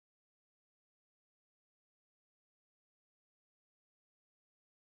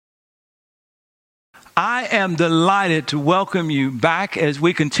I am delighted to welcome you back as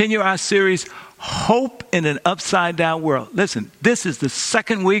we continue our series, Hope in an Upside Down World. Listen, this is the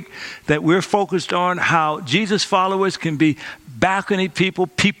second week that we're focused on how Jesus followers can be balcony people,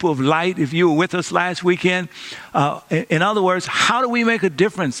 people of light. If you were with us last weekend, in other words, how do we make a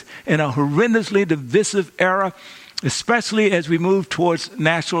difference in a horrendously divisive era, especially as we move towards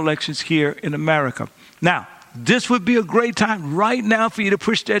national elections here in America? Now, this would be a great time right now for you to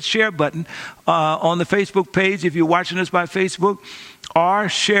push that share button on the Facebook page if you're watching us by Facebook, or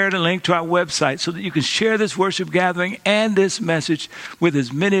share the link to our website so that you can share this worship gathering and this message with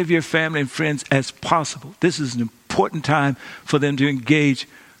as many of your family and friends as possible. This is an important time for them to engage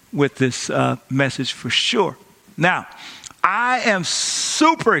with this message for sure. Now, I am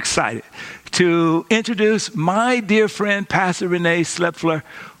super excited to introduce my dear friend, Pastor René Schlaepfer,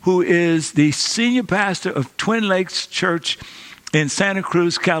 who is the senior pastor of Twin Lakes Church in Santa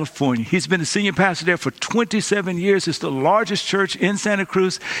Cruz, California. He's been the senior pastor there for 27 years. It's the largest church in Santa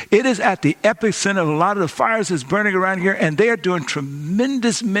Cruz. It is at the epicenter of a lot of the fires that's burning around here, and they are doing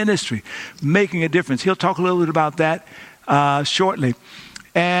tremendous ministry, making a difference. He'll talk a little bit about that shortly.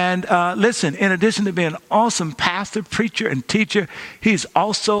 And listen, in addition to being an awesome pastor, preacher, and teacher, he's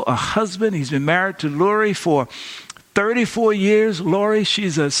also a husband. He's been married to Lori for 34 years. Lori,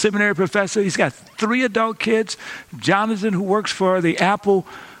 she's a seminary professor. He's got 3 adult kids. Jonathan, who works for the Apple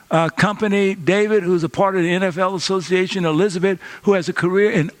company. David, who's a part of the NFL Association. Elizabeth, who has a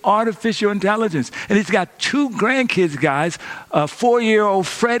career in artificial intelligence. And he's got 2 grandkids, guys, a 4-year-old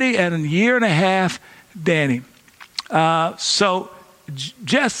Freddie and a 1.5-year-old Danny.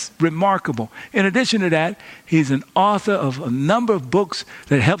 Just remarkable. In addition to that, he's an author of a number of books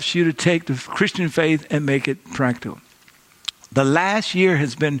that helps you to take the Christian faith and make it practical. The last year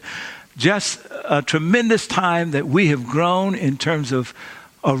has been just a tremendous time that we have grown in terms of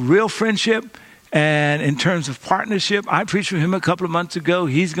a real friendship and in terms of partnership. I preached for him a couple of months ago.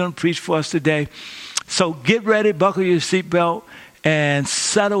 He's going to preach for us today. So get ready, buckle your seatbelt, and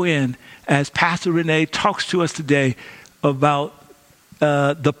settle in as Pastor René talks to us today about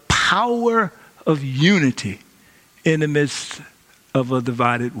the power of unity in the midst of a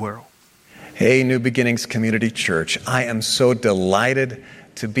divided world. Hey, New Beginnings Community Church. I am so delighted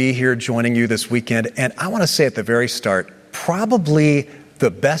to be here joining you this weekend. And I want to say at the very start, probably the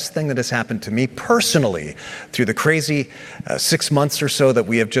best thing that has happened to me personally through the crazy 6 months or so that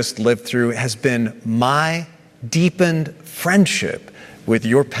we have just lived through has been my deepened friendship with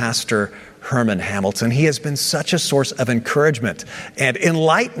your pastor, Herman Hamilton. He has been such a source of encouragement and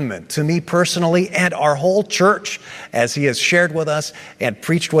enlightenment to me personally and our whole church as he has shared with us and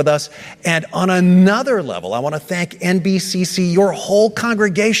preached with us. And on another level, I want to thank NBCC, your whole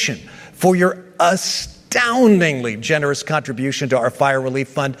congregation, for your astoundingly generous contribution to our fire relief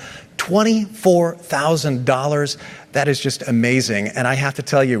fund. $24,000. That is just amazing. And I have to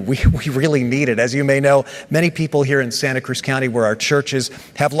tell you, we really need it. As you may know, many people here in Santa Cruz County where our churches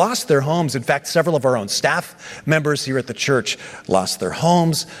have lost their homes. In fact, several of our own staff members here at the church lost their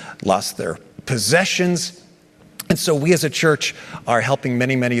homes, lost their possessions. And so we as a church are helping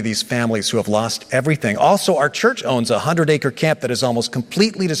many of these families who have lost everything. Also, our church owns a 100-acre camp that is almost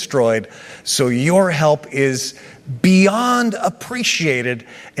completely destroyed. So your help is beyond appreciated,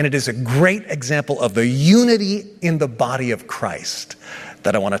 and it is a great example of the unity in the body of Christ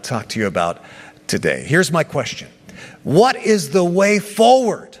that I want to talk to you about today. Here's my question. What is the way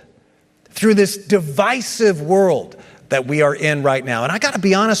forward through this divisive world that we are in right now? And I got to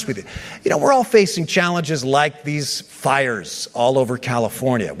be honest with you. We're all facing challenges like these fires all over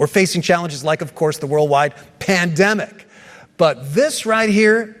California. We're facing challenges like, of course, the worldwide pandemic. But this right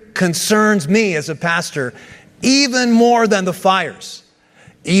here concerns me as a pastor even more than the fires,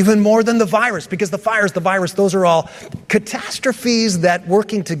 even more than the virus, because the fires, the virus, those are all catastrophes that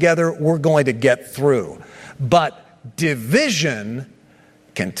working together we're going to get through. But division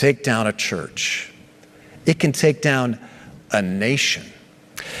can take down a church. It can take down a nation.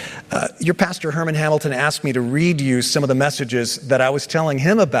 Your pastor, Herman Hamilton, asked me to read you some of the messages that I was telling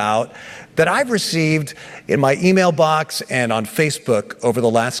him about that I've received in my email box and on Facebook over the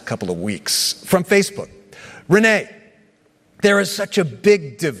last couple of weeks. From Facebook. René, there is such a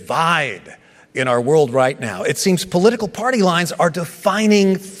big divide in our world right now. It seems political party lines are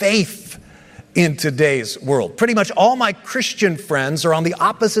defining faith in today's world. Pretty much all my Christian friends are on the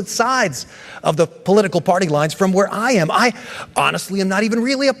opposite sides of the political party lines from where I am. I honestly am not even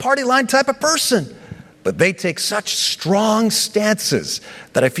really a party line type of person, but they take such strong stances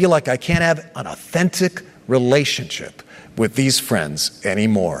that I feel like I can't have an authentic relationship with these friends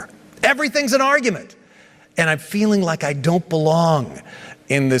anymore. Everything's an argument, and I'm feeling like I don't belong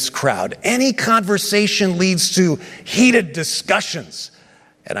in this crowd. Any conversation leads to heated discussions.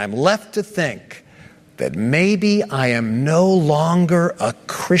 And I'm left to think that maybe I am no longer a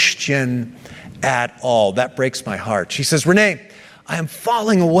Christian at all. That breaks my heart. She says, René, I am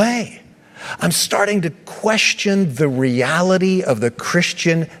falling away. I'm starting to question the reality of the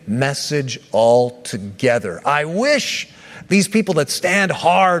Christian message altogether. I wish these people that stand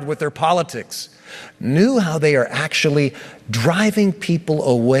hard with their politics knew how they are actually driving people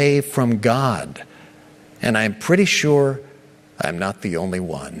away from God. And I'm pretty sure I'm not the only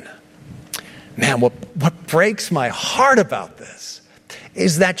one. Man, what breaks my heart about this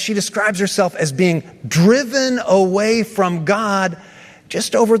is that she describes herself as being driven away from God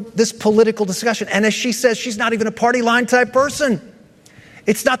just over this political discussion. And as she says, she's not even a party line type person.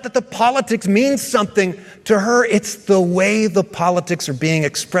 It's not that the politics means something to her. It's the way the politics are being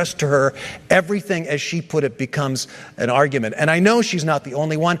expressed to her. Everything, as she put it, becomes an argument. And I know she's not the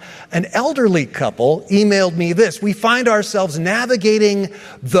only one. An elderly couple emailed me this. We find ourselves navigating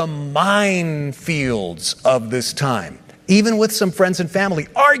the minefields of this time, even with some friends and family.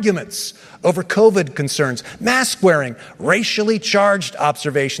 Arguments over COVID concerns, mask wearing, racially charged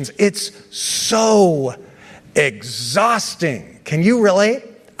observations. It's so exhausting. Can you relate?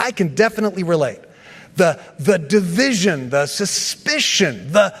 I can definitely relate. The division, the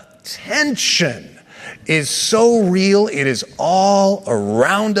suspicion, the tension is so real. It is all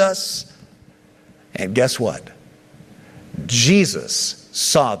around us. And guess what? Jesus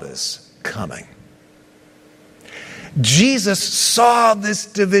saw this coming. Jesus saw this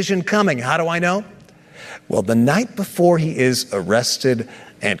division coming. How do I know? Well, the night before he is arrested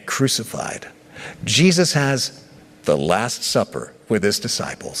and crucified, Jesus has the Last Supper with his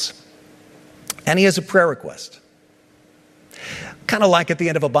disciples. And he has a prayer request. Kind of like at the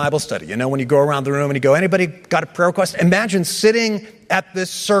end of a Bible study. You know, when you go around the room and you go, anybody got a prayer request? Imagine sitting at this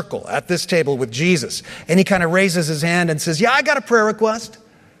circle, at this table with Jesus. And he kind of raises his hand and says, yeah, I got a prayer request.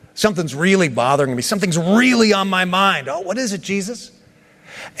 Something's really bothering me. Something's really on my mind. Oh, what is it, Jesus?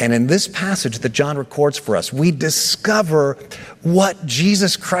 And in this passage that John records for us, we discover what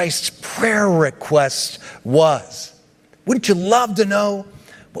Jesus Christ's prayer request was. Wouldn't you love to know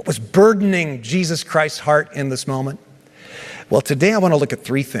what was burdening Jesus Christ's heart in this moment? Well, today I want to look at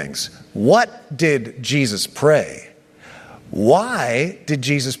three things. What did Jesus pray? Why did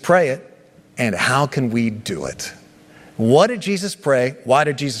Jesus pray it? And how can we do it? What did Jesus pray? Why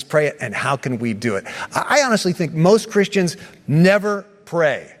did Jesus pray it? And how can we do it? I honestly think most Christians never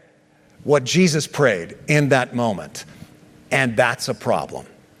pray what Jesus prayed in that moment. And that's a problem.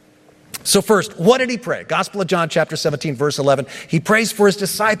 So first, what did he pray? Gospel of John, chapter 17, verse 11. He prays for his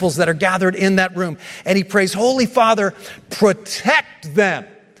disciples that are gathered in that room. And he prays, Holy Father, protect them.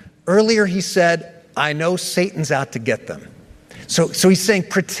 Earlier he said, I know Satan's out to get them. So he's saying,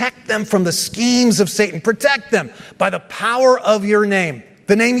 protect them from the schemes of Satan. Protect them by the power of your name,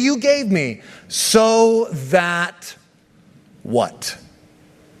 the name you gave me, so that what?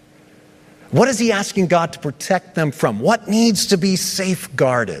 What is he asking God to protect them from? What needs to be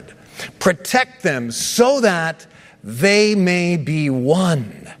safeguarded? Protect them so that they may be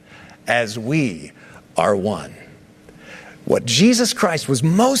one as we are one. What Jesus Christ was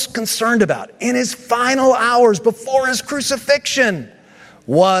most concerned about in his final hours before his crucifixion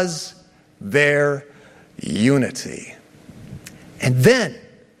was their unity. And then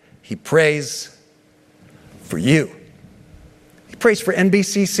he prays for you. He prays for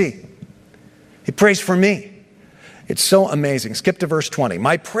NBCC. He prays for me. It's so amazing. Skip to verse 20.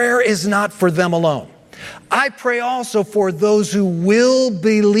 My prayer is not for them alone. I pray also for those who will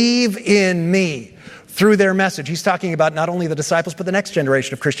believe in me through their message. He's talking about not only the disciples, but the next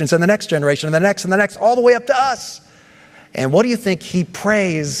generation of Christians and the next generation and the next, all the way up to us. And what do you think he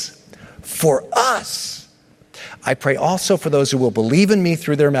prays for us? I pray also for those who will believe in me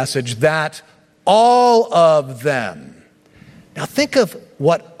through their message, that all of them. Now think of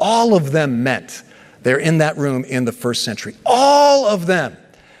what all of them meant. They're in that room in the first century. All of them.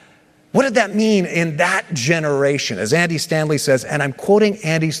 What did that mean in that generation? As Andy Stanley says, and I'm quoting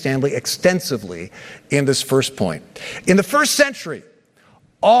Andy Stanley extensively in this first point. In the first century,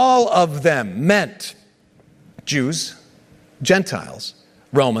 all of them meant Jews, Gentiles,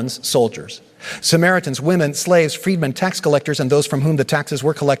 Romans, soldiers, Samaritans, women, slaves, freedmen, tax collectors, and those from whom the taxes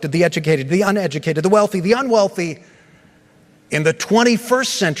were collected, the educated, the uneducated, the wealthy, the unwealthy. In the 21st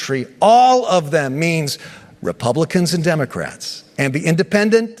century, all of them means Republicans and Democrats, and the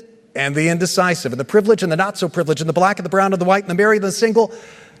independent and the indecisive, and the privileged and the not so privileged, and the black and the brown and the white and the married and the single.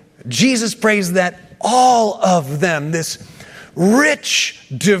 Jesus prays that all of them, this rich,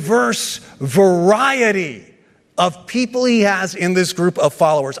 diverse variety of people he has in this group of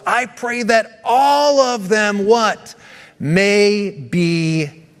followers. I pray that all of them, what? May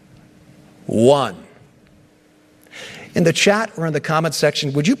be one. In the chat or in the comment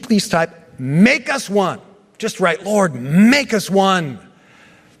section, would you please type, make us one? Just write, Lord, make us one.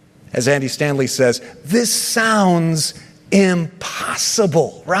 As Andy Stanley says, this sounds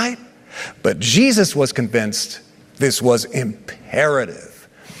impossible, right? But Jesus was convinced this was imperative.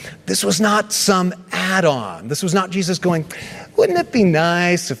 This was not some add-on. This was not Jesus going, wouldn't it be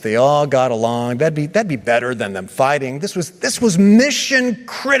nice if they all got along? That'd be better than them fighting. This was mission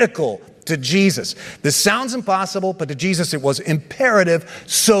critical to Jesus. This sounds impossible, but to Jesus it was imperative,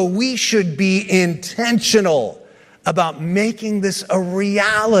 so we should be intentional about making this a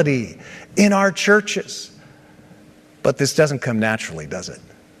reality in our churches. But this doesn't come naturally, does it?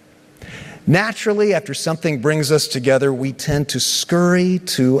 Naturally, after something brings us together, we tend to scurry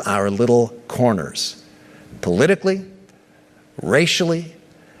to our little corners, politically, racially,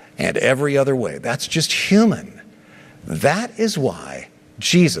 and every other way. That's just human. That is why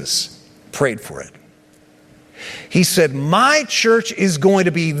Jesus prayed for it. He said, my church is going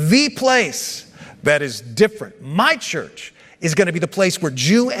to be the place that is different. My church is going to be the place where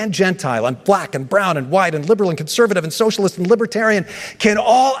Jew and Gentile and black and brown and white and liberal and conservative and socialist and libertarian can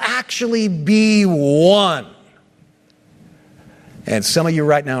all actually be one. And some of you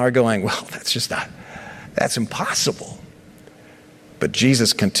right now are going, well, that's impossible. But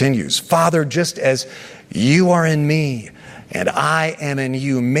Jesus continues, Father, just as you are in me and I am in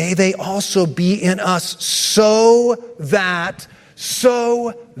you, may they also be in us so that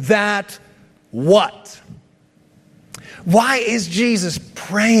what? Why is Jesus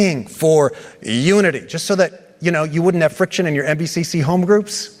praying for unity? Just so that, you wouldn't have friction in your NBCC home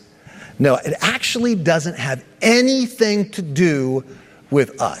groups? No, it actually doesn't have anything to do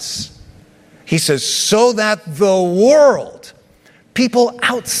with us. He says, so that the world, people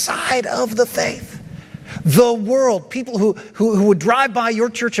outside of the faith, the world, people who would drive by your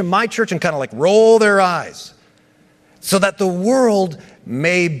church and my church and kind of like roll their eyes, so that the world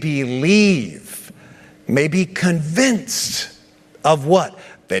may believe, may be convinced of what?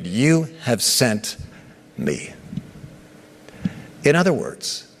 That you have sent me. In other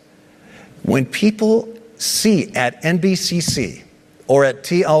words, when people see at NBCC or at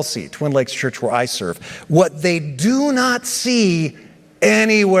TLC, Twin Lakes Church where I serve, what they do not see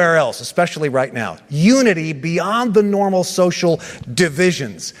anywhere else, especially right now, unity beyond the normal social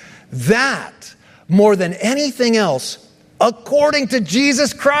divisions, that, more than anything else, according to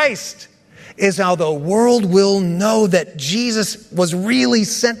Jesus Christ, is how the world will know that Jesus was really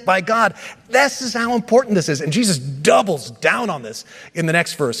sent by God. This is how important this is. And Jesus doubles down on this in the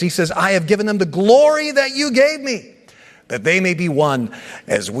next verse. He says, I have given them the glory that you gave me, that they may be one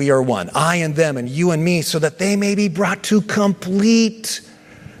as we are one. I and them and you and me, so that they may be brought to complete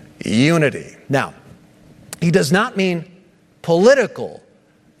unity. Now, he does not mean political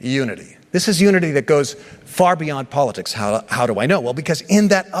unity. This is unity that goes far beyond politics. How do I know? Well, because in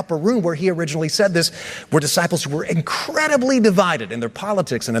that upper room where he originally said this were disciples who were incredibly divided in their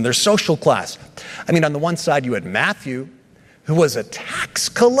politics and in their social class. I mean, on the one side you had Matthew, who was a tax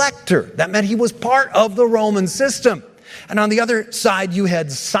collector. That meant he was part of the Roman system. And on the other side you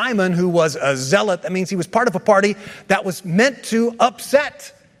had Simon, who was a zealot. That means he was part of a party that was meant to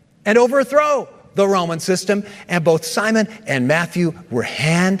upset and overthrow the Roman system. And both Simon and Matthew were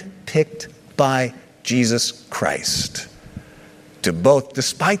handpicked by Jesus Christ to both,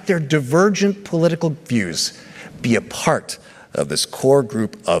 despite their divergent political views, be a part of this core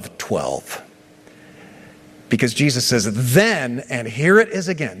group of 12. Because Jesus says, then, and here it is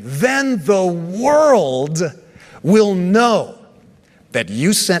again, then the world will know that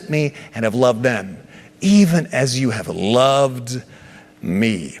you sent me and have loved them, even as you have loved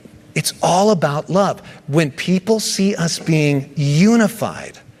me. It's all about love. When people see us being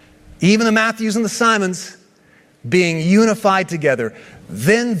unified, even the Matthews and the Simons being unified together,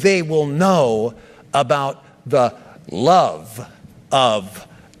 then they will know about the love of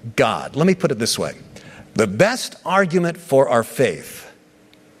God. Let me put it this way. The best argument for our faith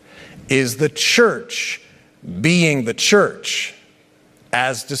is the church being the church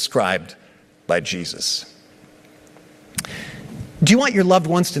as described by Jesus. Do you want your loved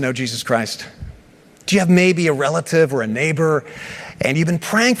ones to know Jesus Christ? Do you have maybe a relative or a neighbor and you've been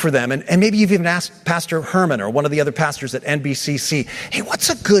praying for them, and maybe you've even asked Pastor Herman or one of the other pastors at NBCC, hey,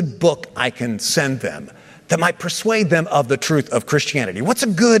 what's a good book I can send them that might persuade them of the truth of Christianity? What's a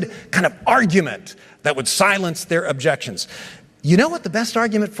good kind of argument that would silence their objections? You know what the best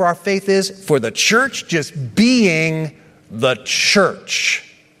argument for our faith is? For the church just being the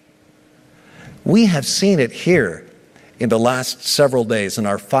church. We have seen it here in the last several days in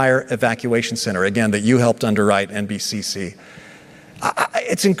our fire evacuation center, again, that you helped underwrite, NBCC.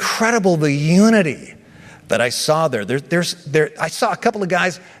 It's incredible the unity that I saw there. I saw a couple of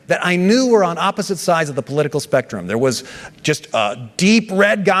guys that I knew were on opposite sides of the political spectrum. There was just a deep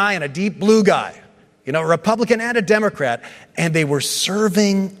red guy and a deep blue guy, a Republican and a Democrat, and they were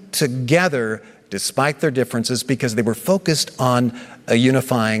serving together despite their differences because they were focused on a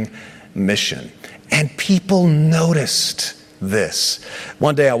unifying mission. And people noticed this.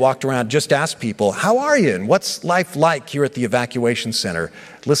 One day I walked around, just asked people, how are you? And what's life like here at the evacuation center?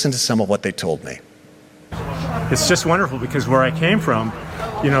 Listen to some of what they told me. It's just wonderful because where I came from,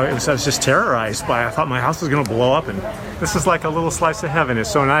 I was just terrorized I thought my house was going to blow up, and this is like a little slice of heaven.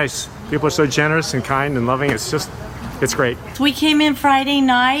 It's so nice. People are so generous and kind and loving. It's great. We came in Friday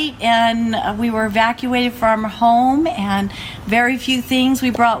night and we were evacuated from home, and very few things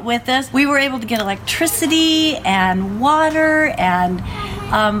we brought with us. We were able to get electricity and water, and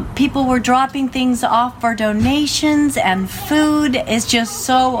people were dropping things off for donations, and food is just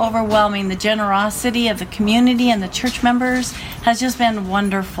so overwhelming. The generosity of the community and the church members has just been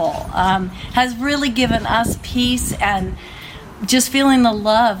wonderful. Has really given us peace and just feeling the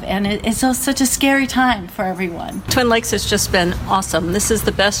love, and it's such a scary time for everyone. Twin Lakes has just been awesome. This is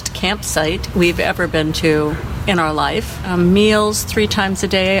the best campsite we've ever been to in our life. Meals 3 times a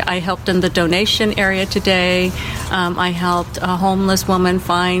day. I helped in the donation area today. I helped a homeless woman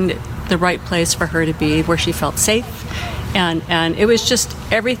find the right place for her to be where she felt safe. And it was just,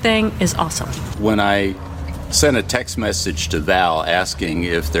 everything is awesome. When I sent a text message to Val asking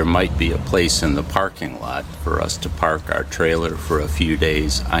if there might be a place in the parking lot for us to park our trailer for a few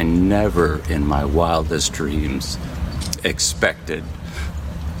days, I never in my wildest dreams expected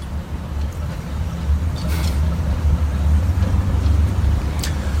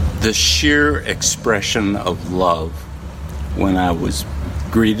the sheer expression of love when I was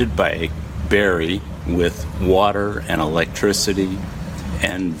greeted by Barry with water and electricity,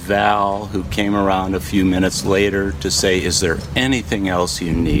 and Val, who came around a few minutes later to say, is there anything else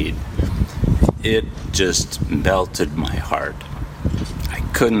you need? It just melted my heart. I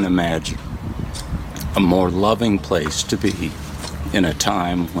couldn't imagine a more loving place to be in a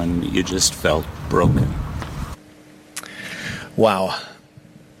time when you just felt broken. Wow.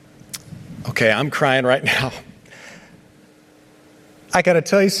 Okay, I'm crying right now. I got to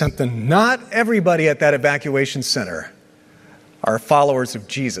tell you something. Not everybody at that evacuation center are followers of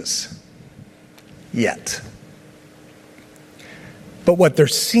Jesus yet. But what they're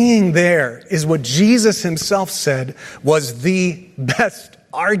seeing there is what Jesus himself said was the best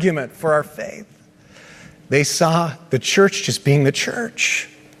argument for our faith. They saw the church just being the church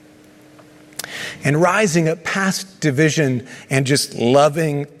and rising up past division and just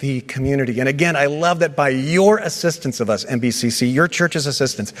loving the community. And again, I love that by your assistance of us, NBCC, your church's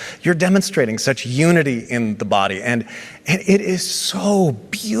assistance, you're demonstrating such unity in the body. And it is so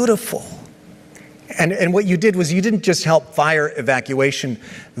beautiful. And what you did was you didn't just help fire evacuation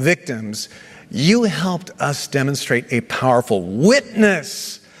victims, you helped us demonstrate a powerful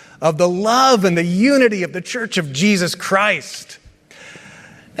witness of the love and the unity of the Church of Jesus Christ.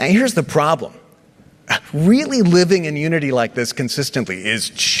 Now, here's the problem. Really living in unity like this consistently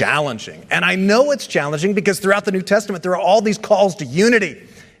is challenging. And I know it's challenging because throughout the New Testament, there are all these calls to unity.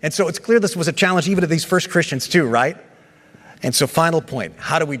 And so it's clear this was a challenge even to these first Christians too, right? And so final point,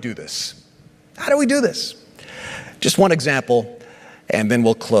 how do we do this? How do we do this? Just one example, and then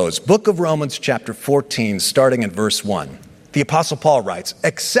we'll close. Book of Romans, chapter 14, starting in verse 1. The Apostle Paul writes,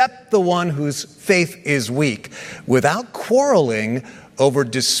 "Accept the one whose faith is weak, without quarreling over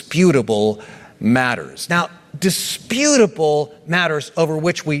disputable matters." Now, disputable matters over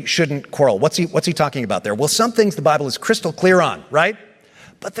which we shouldn't quarrel. What's he talking about there? Well, some things the Bible is crystal clear on, right?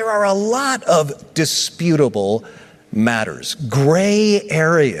 But there are a lot of disputable matters, gray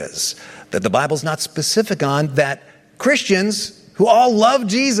areas that the Bible's not specific on, that Christians who all love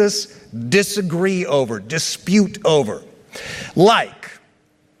Jesus disagree over, dispute over. Like,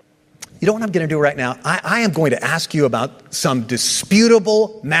 you know what I'm going to do right now? I am going to ask you about some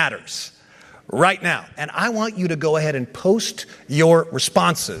disputable matters right now. And I want you to go ahead and post your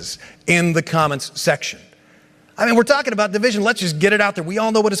responses in the comments section. I mean, we're talking about division. Let's just get it out there. We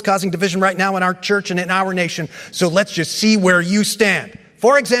all know what is causing division right now in our church and in our nation. So let's just see where you stand.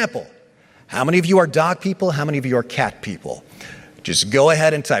 For example, how many of you are dog people? How many of you are cat people? Just go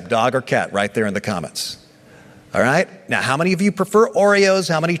ahead and type dog or cat right there in the comments. All right? Now, how many of you prefer Oreos?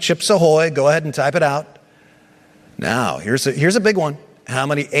 How many Chips Ahoy? Go ahead and type it out. Now, here's a big one. How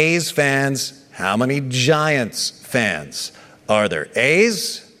many A's fans? How many Giants fans are there?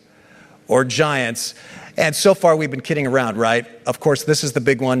 A's or giants. And so far we've been kidding around, right? Of course, this is the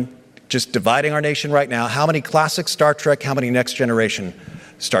big one, just dividing our nation right now. How many classic Star Trek, how many Next Generation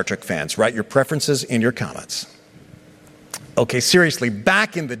Star Trek fans? Write your preferences in your comments. Okay, seriously,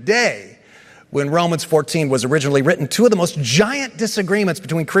 back in the day, when Romans 14 was originally written, two of the most giant disagreements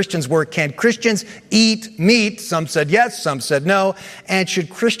between Christians were, can Christians eat meat? Some said yes, some said no. And should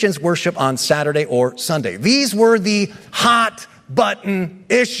Christians worship on Saturday or Sunday? These were the hot button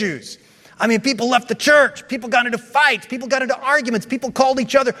issues. I mean, people left the church. People got into fights. People got into arguments. People called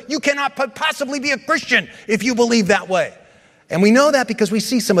each other. You cannot possibly be a Christian if you believe that way. And we know that because we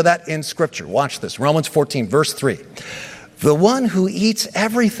see some of that in Scripture. Watch this. Romans 14, verse 3. The one who eats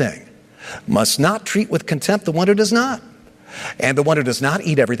everything must not treat with contempt the one who does not. And the one who does not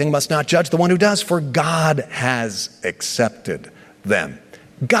eat everything must not judge the one who does, for God has accepted them.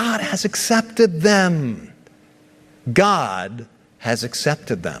 God has accepted them. God has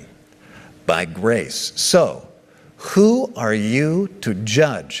accepted them by grace. So, who are you to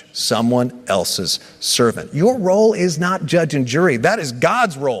judge someone else's servant? Your role is not judge and jury. That is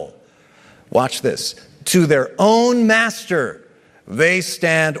God's role. Watch this. To their own master they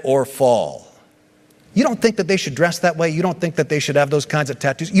stand or fall. You don't think that they should dress that way? You don't think that they should have those kinds of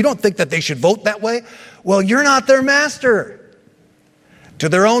tattoos? You don't think that they should vote that way? Well, you're not their master. To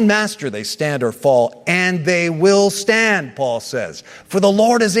their own master they stand or fall, and they will stand, Paul says. For the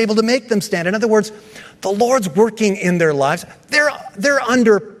Lord is able to make them stand. In other words, the Lord's working in their lives. They're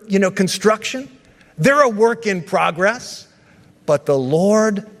under, construction. They're a work in progress. But the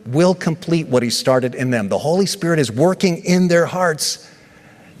Lord will complete what He started in them. The Holy Spirit is working in their hearts,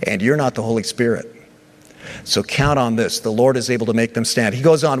 and you're not the Holy Spirit. So count on this. The Lord is able to make them stand. He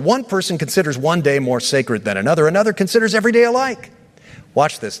goes on, one person considers one day more sacred than another. Another considers every day alike.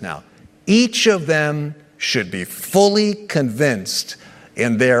 Watch this now. Each of them should be fully convinced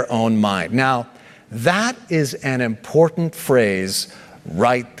in their own mind. Now, that is an important phrase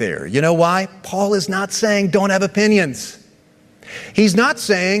right there. You know why? Paul is not saying don't have opinions. He's not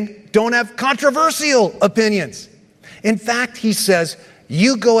saying don't have controversial opinions. In fact, he says,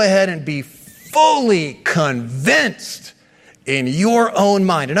 you go ahead and be fully convinced in your own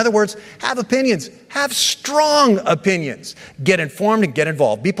mind. In other words, have opinions. Have strong opinions. Get informed and get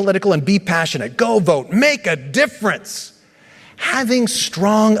involved. Be political and be passionate. Go vote. Make a difference. Having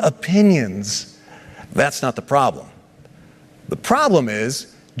strong opinions, that's not the problem. The problem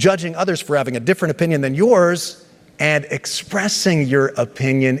is judging others for having a different opinion than yours and expressing your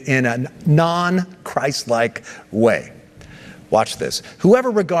opinion in a non-Christ-like way. Watch this. Whoever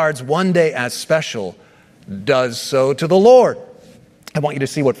regards one day as special does so to the Lord. I want you to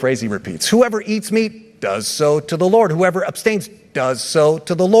see what phrase he repeats. Whoever eats meat does so to the Lord. Whoever abstains does so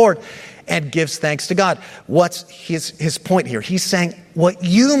to the Lord and gives thanks to God. What's his point here? He's saying what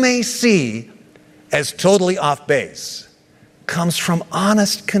you may see as totally off base comes from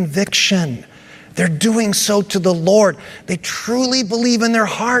honest conviction. They're doing so to the Lord. They truly believe in their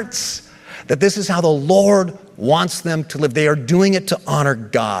hearts that this is how the Lord wants them to live. They are doing it to honor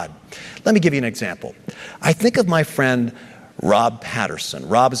God. Let me give you an example. I think of my friend Rob Patterson.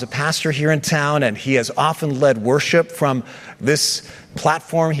 Rob is a pastor here in town, and he has often led worship from this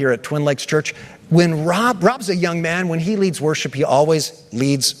platform here at Twin Lakes Church. When Rob's a young man, when he leads worship, he always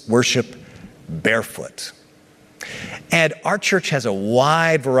leads worship barefoot. And our church has a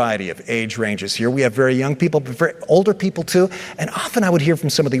wide variety of age ranges here. We have very young people, but very older people too. And often I would hear from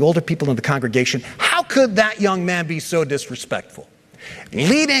some of the older people in the congregation, how could that young man be so disrespectful?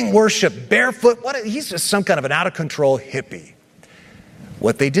 Leading worship barefoot, he's just some kind of an out-of-control hippie.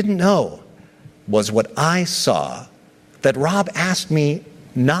 What they didn't know was what I saw that Rob asked me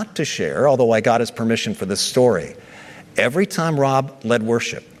not to share, although I got his permission for this story. Every time Rob led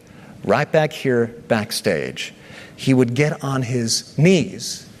worship, right back here backstage, he would get on his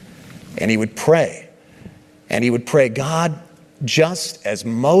knees and he would pray. And he would pray, God, just as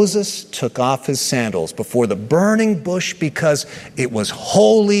Moses took off his sandals before the burning bush because it was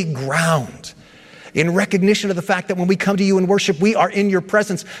holy ground, in recognition of the fact that when we come to you in worship, we are in your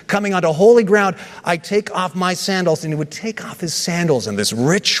presence, coming onto holy ground, I take off my sandals. And he would take off his sandals in this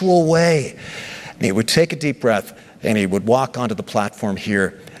ritual way. And he would take a deep breath and he would walk onto the platform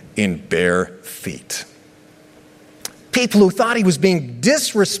here in bare feet. People who thought he was being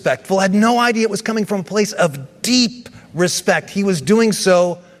disrespectful had no idea it was coming from a place of deep respect. He was doing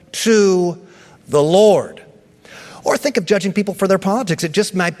so to the Lord. Or think of judging people for their politics. It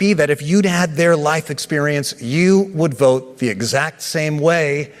just might be that if you'd had their life experience, you would vote the exact same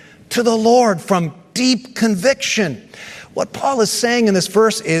way to the Lord from deep conviction. What Paul is saying in this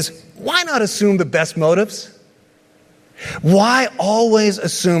verse is, why not assume the best motives? Why always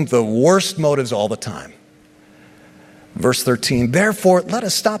assume the worst motives all the time? Verse 13, therefore, let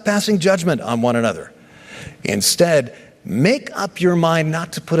us stop passing judgment on one another. Instead, make up your mind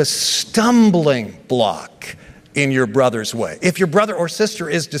not to put a stumbling block in your brother's way. If your brother or sister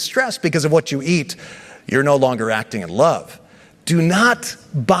is distressed because of what you eat, you're no longer acting in love. Do not,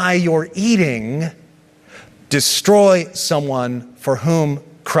 by your eating, destroy someone for whom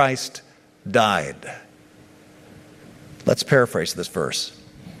Christ died. Let's paraphrase this verse.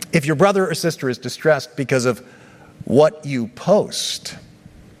 If your brother or sister is distressed because of what you post,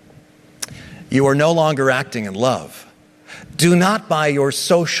 you are no longer acting in love. Do not, by your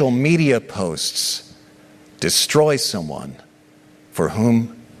social media posts, destroy someone for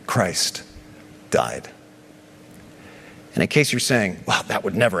whom Christ died. And in case you're saying, well, that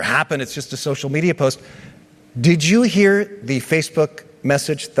would never happen, it's just a social media post. Did you hear the Facebook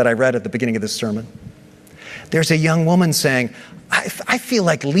message that I read at the beginning of this sermon? There's a young woman saying, I feel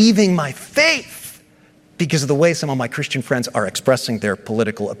like leaving my faith because of the way some of my Christian friends are expressing their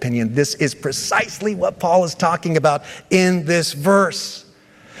political opinion. This is precisely what Paul is talking about in this verse.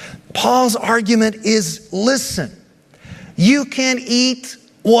 Paul's argument is, listen, you can eat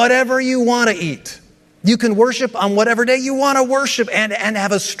whatever you want to eat. You can worship on whatever day you want to worship and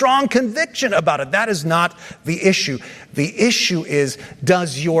have a strong conviction about it. That is not the issue. The issue is,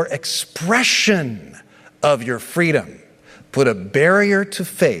 does your expression of your freedom put a barrier to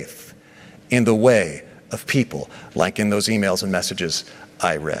faith in the way of people, like in those emails and messages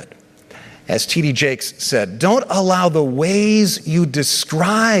I read? As T.D. Jakes said, don't allow the ways you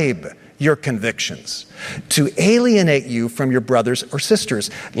describe your convictions to alienate you from your brothers or sisters.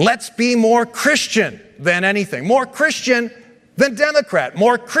 Let's be more Christian than anything, more Christian than Democrat,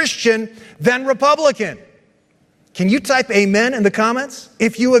 more Christian than Republican. Can you type amen in the comments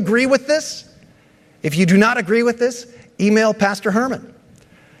if you agree with this? If you do not agree with this, email Pastor Herman.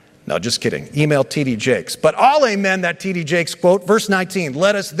 No, just kidding. Email T.D. Jakes. But I'll amen that T.D. Jakes quote, verse 19,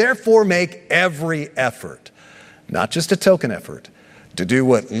 let us therefore make every effort, not just a token effort, to do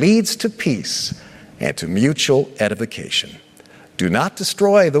what leads to peace and to mutual edification. Do not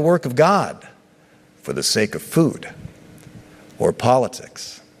destroy the work of God for the sake of food or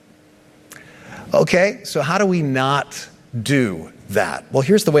politics. Okay, so how do we not do that? Well,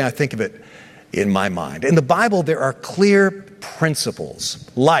 here's the way I think of it in my mind. In the Bible, there are clear principles,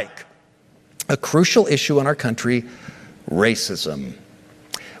 like a crucial issue in our country, racism.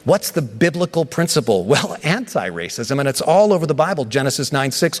 What's the biblical principle? Well, anti-racism, and it's all over the Bible. Genesis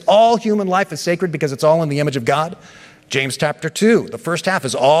 9:6, all human life is sacred because it's all in the image of God. James chapter 2, the first half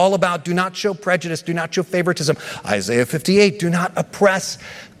is all about do not show prejudice, do not show favoritism. Isaiah 58, do not oppress.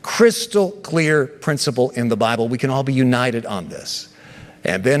 Crystal clear principle in the Bible. We can all be united on this.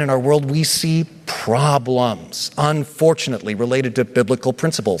 And then in our world, we see problems, unfortunately, related to biblical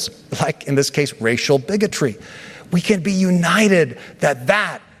principles, like in this case, racial bigotry. We can be united that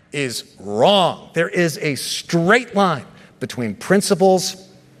that is wrong. There is a straight line between principles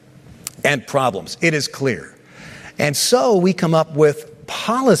and problems. It is clear. And so we come up with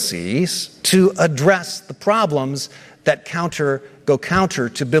policies to address the problems that go counter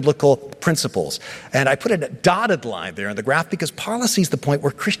to biblical principles. And I put a dotted line there in the graph because policy is the point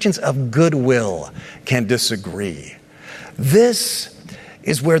where Christians of goodwill can disagree. This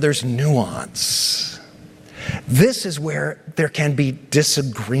is where there's nuance. This is where there can be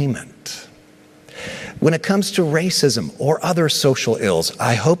disagreement. When it comes to racism or other social ills,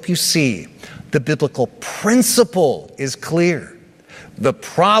 I hope you see the biblical principle is clear. The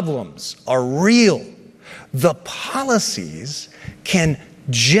problems are real. The policies can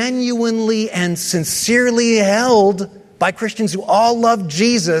genuinely and sincerely held by Christians who all love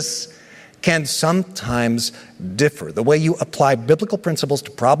Jesus can sometimes differ. The way you apply biblical principles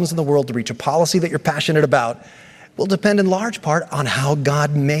to problems in the world to reach a policy that you're passionate about will depend in large part on how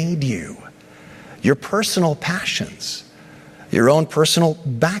God made you, your personal passions, your own personal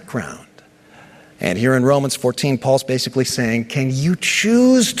background. And here in Romans 14, Paul's basically saying, can you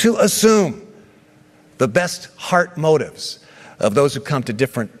choose to assume the best heart motives of those who come to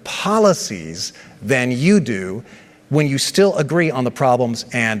different policies than you do when you still agree on the problems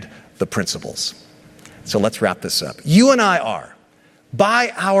and the principles? So let's wrap this up. You and I are,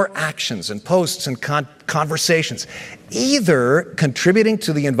 by our actions and posts and conversations, either contributing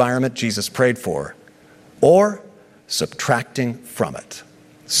to the environment Jesus prayed for or subtracting from it.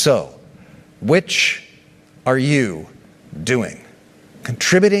 So, which are you doing?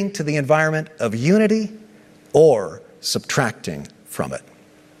 Contributing to the environment of unity or subtracting from it?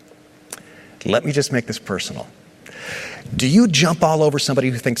 Let me just make this personal. Do you jump all over somebody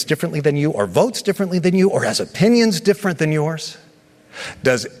who thinks differently than you, or votes differently than you, or has opinions different than yours?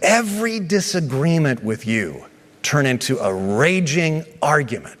 Does every disagreement with you turn into a raging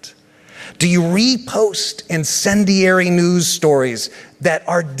argument? Do you repost incendiary news stories that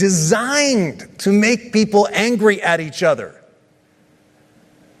are designed to make people angry at each other?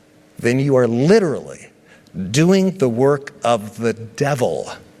 Then you are literally doing the work of the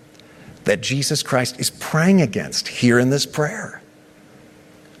devil that Jesus Christ is praying against here in this prayer.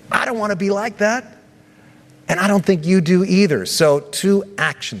 I don't want to be like that, and I don't think you do either. So 2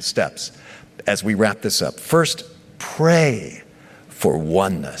 action steps as we wrap this up. First, pray for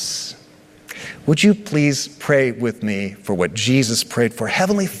oneness. Would you please pray with me for what Jesus prayed for?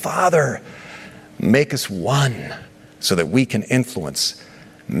 Heavenly Father, make us one so that we can influence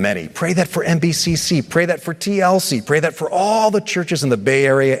many. Pray that for NBCC. Pray that for TLC. Pray that for all the churches in the Bay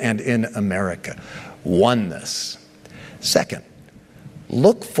Area and in America. Oneness. Second,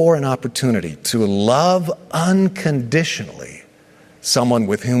 look for an opportunity to love unconditionally someone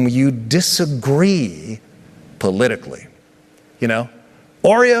with whom you disagree politically. You know,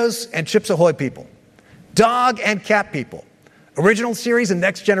 Oreos and Chips Ahoy people, dog and cat people, original series and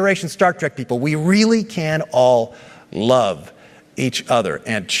next generation Star Trek people. We really can all love each other.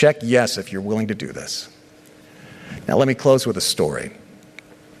 And check yes if you're willing to do this. Now let me close with a story.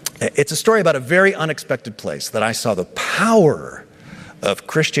 It's a story about a very unexpected place that I saw the power of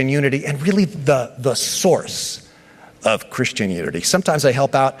Christian unity and really the source of Christian unity. Sometimes I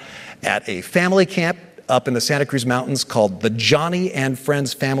help out at a family camp up in the Santa Cruz Mountains called the Johnny and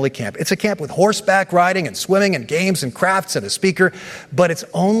Friends Family Camp. It's a camp with horseback riding and swimming and games and crafts and a speaker, but it's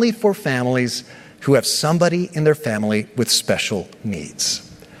only for families who have somebody in their family with special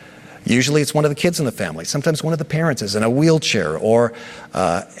needs. Usually it's one of the kids in the family. Sometimes one of the parents is in a wheelchair or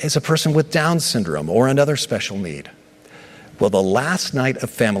is a person with Down syndrome or another special need. Well, the last night of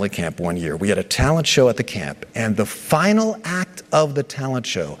family camp one year, we had a talent show at the camp, and the final act of the talent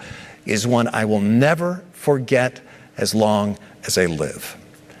show is one I will never forget as long as I live.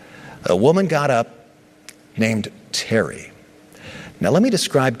 A woman got up named Terry. Now let me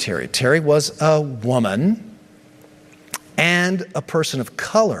describe Terry. Terry was a woman and a person of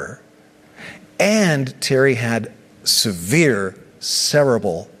color, and Terry had severe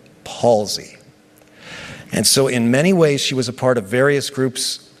cerebral palsy. And so in many ways she was a part of various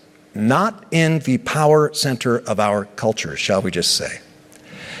groups not in the power center of our culture, shall we just say.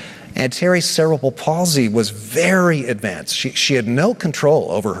 And Terry's cerebral palsy was very advanced. She had no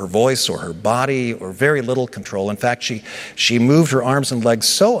control over her voice or her body, or very little control. In fact, she moved her arms and legs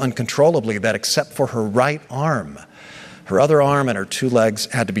so uncontrollably that except for her right arm, her other arm and her 2 legs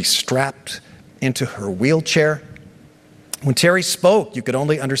had to be strapped into her wheelchair. When Terry spoke, you could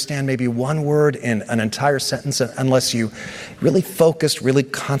only understand maybe 1 word in an entire sentence unless you really focused, really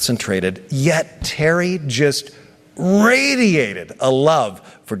concentrated. Yet Terry just radiated a love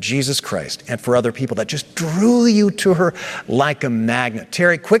for Jesus Christ and for other people that just drew you to her like a magnet.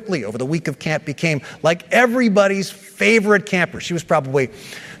 Terry quickly, over the week of camp, became like everybody's favorite camper. She was probably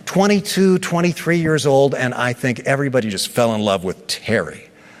 22, 23 years old, and I think everybody just fell in love with Terry.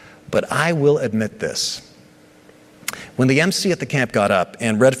 But I will admit this. When the MC at the camp got up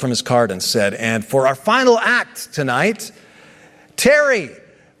and read from his card and said, "And for our final act tonight, Terry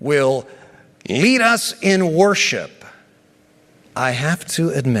will lead us in worship," I have to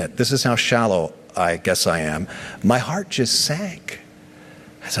admit, this is how shallow I guess I am, my heart just sank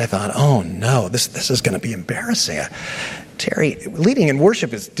as I thought, oh no, this is going to be embarrassing. Terry, leading in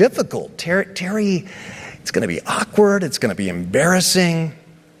worship is difficult. Terry, it's going to be awkward, it's going to be embarrassing.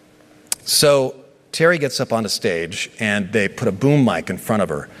 So Terry gets up on the stage and they put a boom mic in front of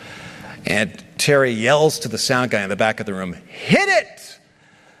her. And Terry yells to the sound guy in the back of the room, "Hit it!"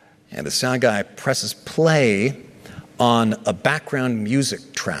 And the sound guy presses play on a background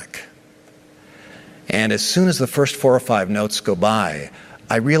music track. And as soon as the first 4 or 5 notes go by,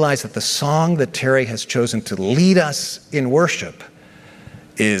 I realize that the song that Terry has chosen to lead us in worship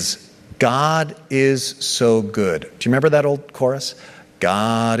is "God is so good." Do you remember that old chorus?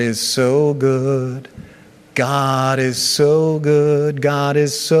 God is so good. God is so good. God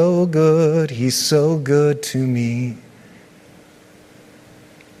is so good. He's so good to me.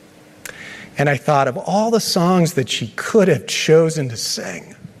 And I thought of all the songs that she could have chosen to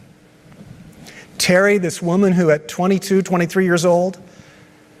sing. Terry, this woman who at 22, 23 years old,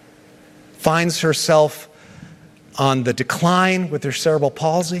 finds herself on the decline with her cerebral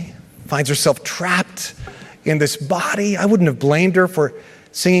palsy, finds herself trapped in this body. I wouldn't have blamed her for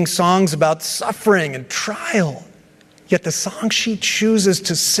singing songs about suffering and trial. Yet the song she chooses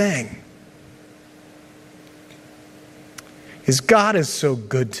to sing is God is so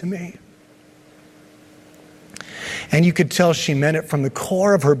good to me. And you could tell she meant it from the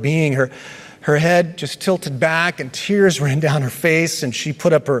core of her being. Her head just tilted back and tears ran down her face, and she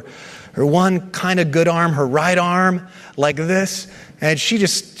put up her one kind of good arm, her right arm, like this, and she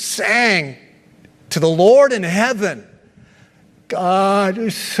just sang to the Lord in heaven, God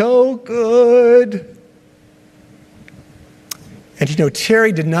is so good. And you know,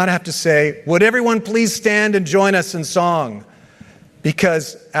 Terry did not have to say, would everyone please stand and join us in song?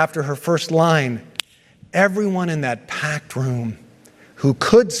 Because after her first line, everyone in that packed room who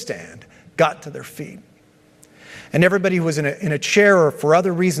could stand got to their feet. And everybody who was in a chair or for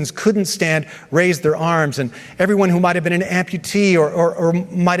other reasons couldn't stand raised their arms. And everyone who might have been an amputee or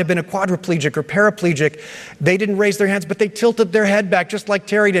might have been a quadriplegic or paraplegic, they didn't raise their hands, but they tilted their head back just like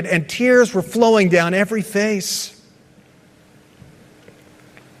Terry did. And tears were flowing down every face.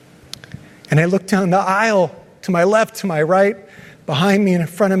 And I looked down the aisle to my left, to my right, behind me and in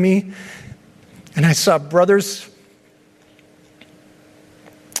front of me, and I saw brothers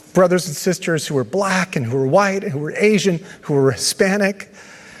and sisters who were black and who were white and who were Asian, who were Hispanic.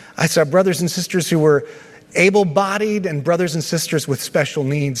 I saw brothers and sisters who were able-bodied and brothers and sisters with special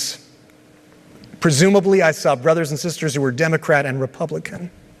needs. Presumably, I saw brothers and sisters who were Democrat and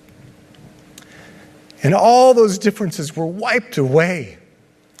Republican. And all those differences were wiped away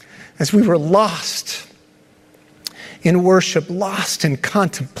as we were lost in worship, lost in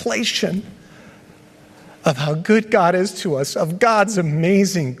contemplation of how good God is to us, of God's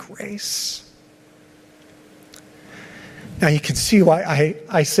amazing grace. Now you can see why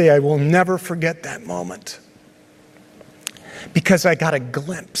I say I will never forget that moment. Because I got a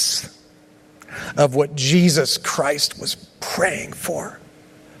glimpse of what Jesus Christ was praying for.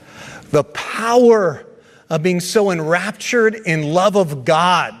 The power of being so enraptured in love of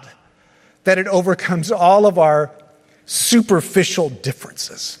God that it overcomes all of our superficial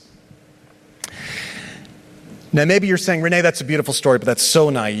differences. Now, maybe you're saying, René, that's a beautiful story, but that's so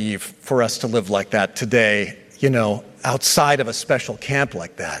naive for us to live like that today, outside of a special camp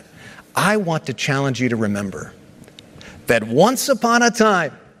like that. I want to challenge you to remember that once upon a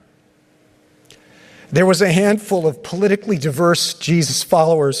time, there was a handful of politically diverse Jesus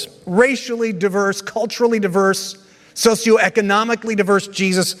followers, racially diverse, culturally diverse, socioeconomically diverse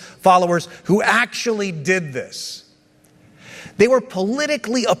Jesus followers who actually did this. They were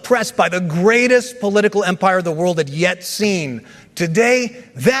politically oppressed by the greatest political empire the world had yet seen. Today,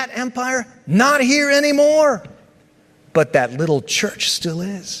 that empire, not here anymore. But that little church still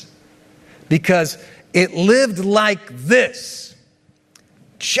is. Because it lived like this.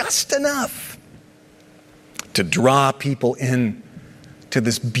 Just enough to draw people in to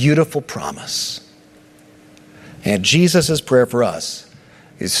this beautiful promise. And Jesus' prayer for us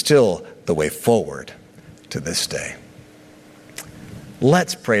is still the way forward to this day.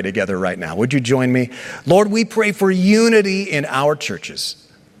 Let's pray together right now. Would you join me? Lord, we pray for unity in our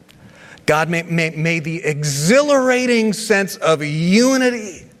churches. God, may the exhilarating sense of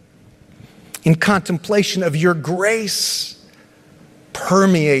unity in contemplation of your grace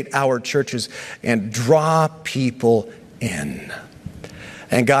permeate our churches and draw people in.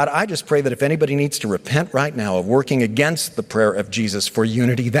 And God, I just pray that if anybody needs to repent right now of working against the prayer of Jesus for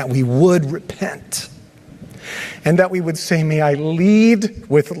unity, that we would repent. And that we would say, may I lead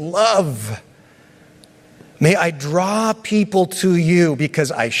with love. May I draw people to you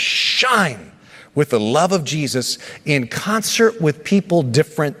because I shine with the love of Jesus in concert with people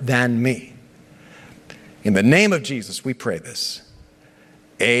different than me. In the name of Jesus, we pray this.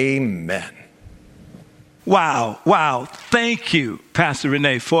 Amen. Wow. Thank you, Pastor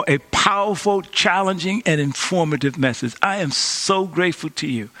René, for a powerful, challenging, and informative message. I am so grateful to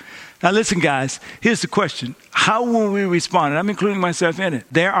you. Now listen, guys, here's the question. How will we respond? And I'm including myself in it.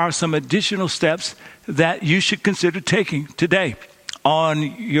 There are some additional steps that you should consider taking today. On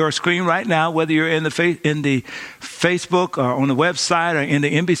your screen right now, whether you're in the Facebook or on the website or in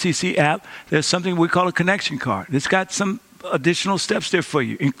the NBCC app, there's something we call a connection card. It's got some additional steps there for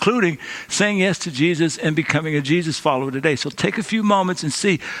you, including saying yes to Jesus and becoming a Jesus follower today. So take a few moments and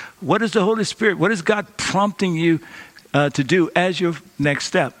see, what is the Holy Spirit, what is God prompting you to do as your next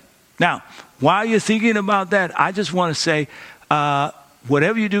step? Now, while you're thinking about that, I just want to say,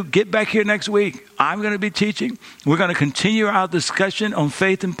 whatever you do, get back here next week. I'm going to be teaching. We're going to continue our discussion on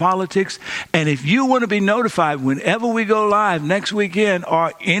faith and politics. And if you want to be notified whenever we go live next weekend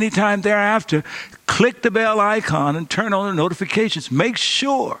or anytime thereafter, click the bell icon and turn on the notifications. Make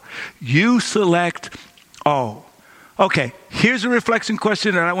sure you select all. Okay, here's a reflection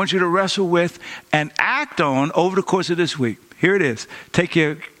question that I want you to wrestle with and act on over the course of this week. Here it is. Take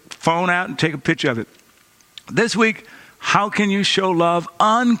your phone out and take a picture of it. This week, How can you show love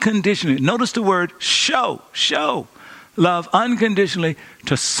unconditionally? Notice the word show love unconditionally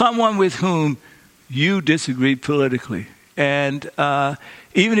to someone with whom you disagree politically. And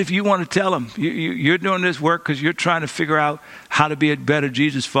even if you want to tell them you're doing this work because you're trying to figure out how to be a better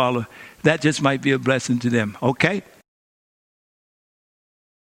Jesus follower, that just might be a blessing to them. Okay?